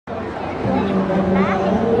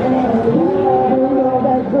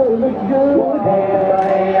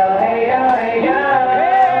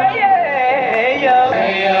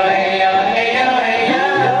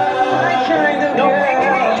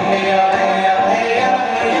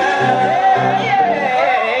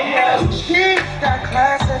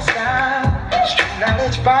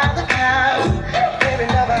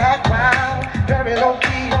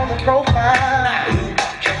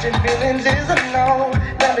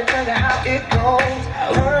tell you how it goes.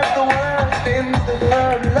 Heard the word, spins the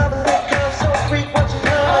word. Love is a girl so sweet, what you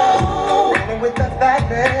know. Rolling with the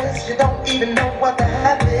fatness, you don't even know what the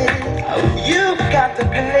half is. You got to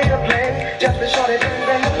play, just be sure that you're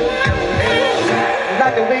ready to go.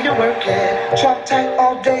 Like the way you work it, truck tight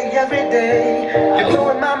all day, every day. You're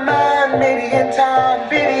blowing my mind, maybe in time,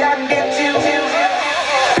 baby I can get you.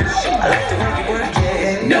 I like the way you work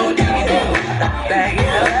it, no diggity, bag it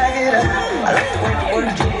up. I like the way you work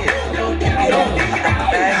it, no diggity,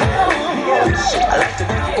 bag it up. I like the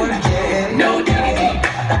way you work it, no diggity,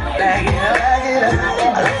 bag it up.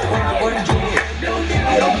 I like the way you work it, no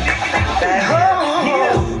diggity, bag it up.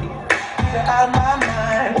 Get out of my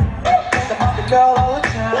mind, think about the girl all the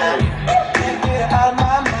time. Can't get her out of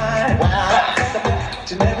my mind, think about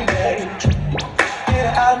each and every day. Get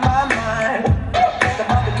her out of my mind, think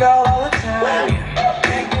about the girl all the time.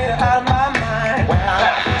 Can't get her out of my mind,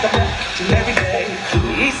 think about each and every day.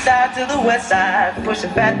 East side to the west side,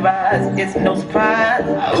 pushing fat rides, it's no surprise.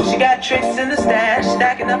 She got tricks in the stash,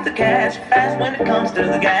 stacking up the cash fast when it comes to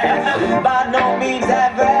the gas. By no means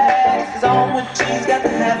average, cause on with cheese got to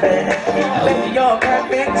have it. Baby, you're a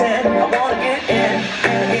perfect 10, I wanna get in,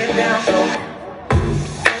 and get down, so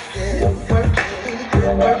work it, work it,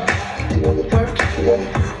 work it,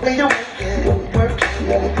 when you work it, work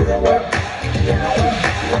it, work it.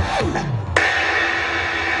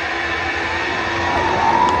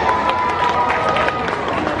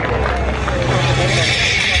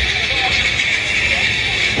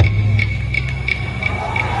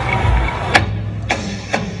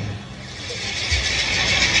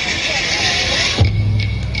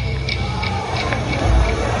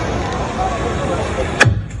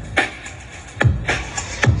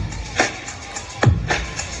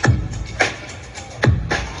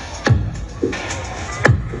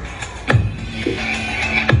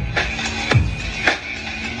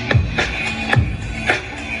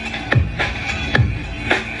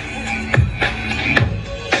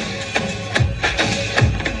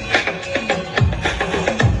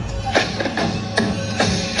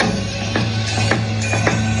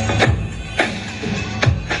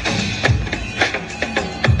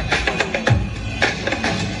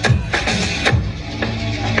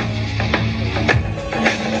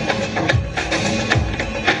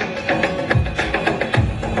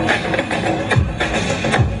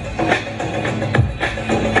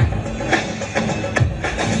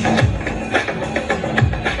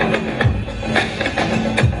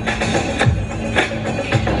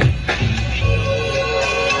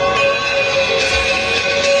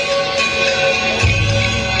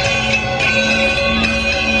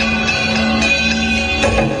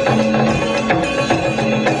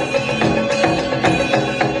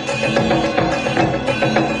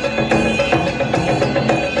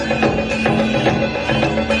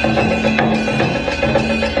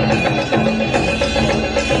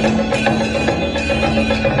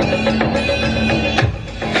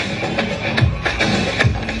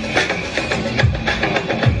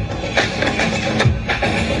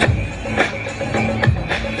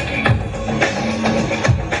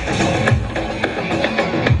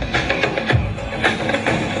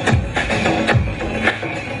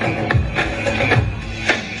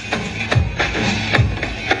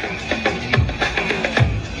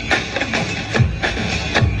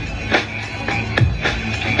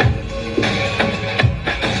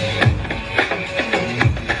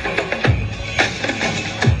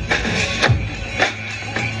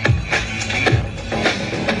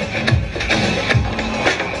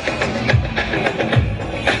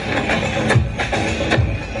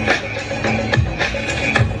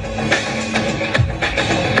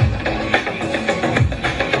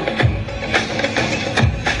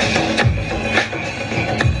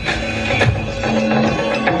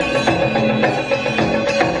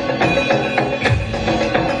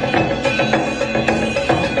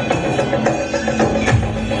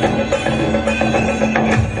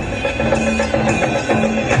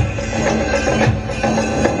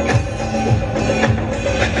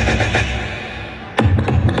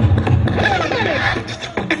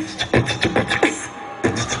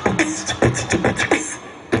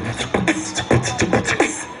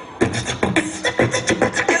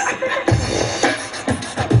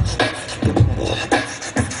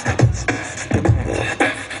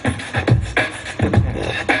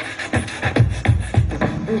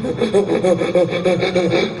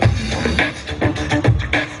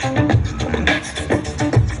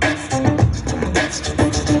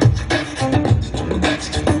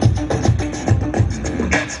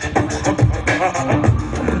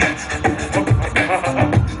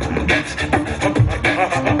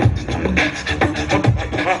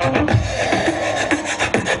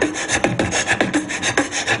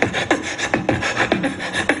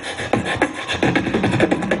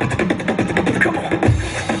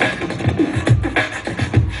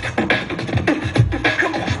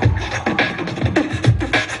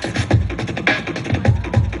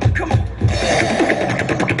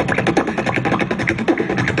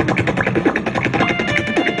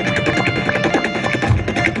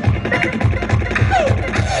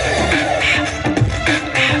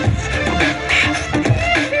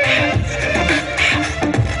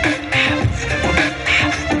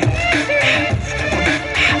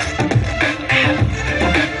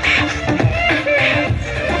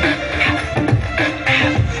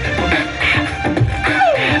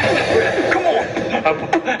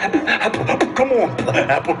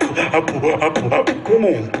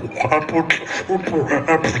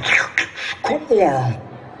 Come on.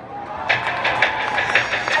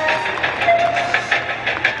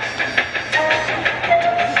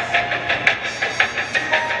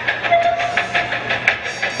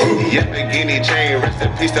 Yamagini chain, rest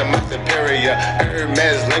in peace to my superior.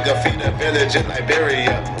 Hermes Linga feed a village in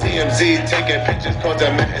Liberia. TMZ taking pictures cause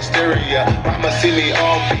I'm hysteria. Mama see me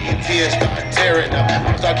on BET and start tearing up.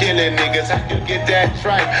 I start killing niggas, how you get that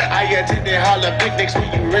tripe? I attended Harlem picnics when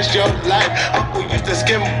you risk your life. Uncle used to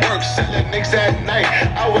skim work, selling nicks at night.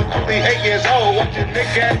 I was only 8 years old, watching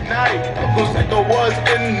Nick at night. Uncle Psycho was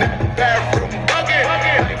in that bathroom bucket.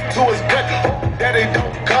 To his gut, daddy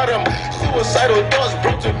don't cut him. Suicidal thoughts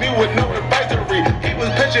brought to me with no advisory. He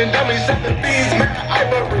was pitching dummies, selling beans, man,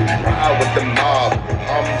 ivory. Ride with the mob,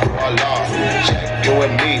 Allah. Check you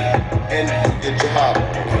and me, and do your job.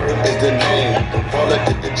 Earth is the name, fall it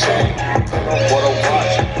to the chain. Tell them what I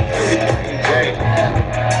watch, everything Jane.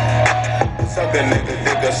 Suck a nigga,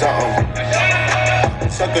 dig or something.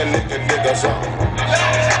 Suck a nigga, dig or something.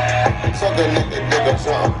 Suck a nigga, dig or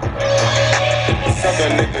something. Suck a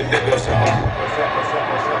nigga, dig or something.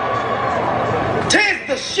 Taste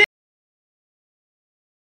the shit.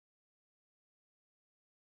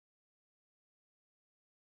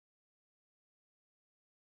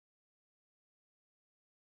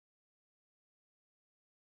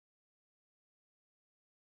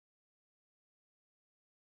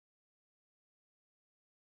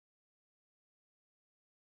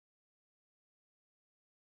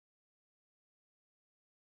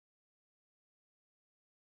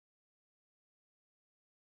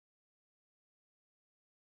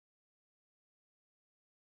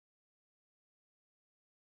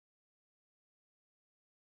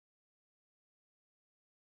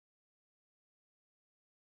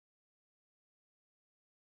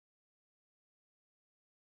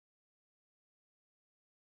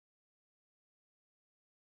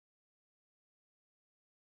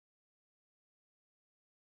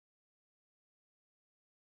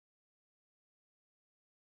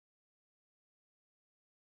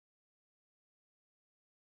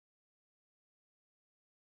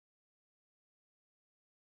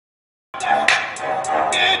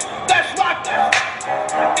 That's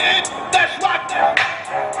right.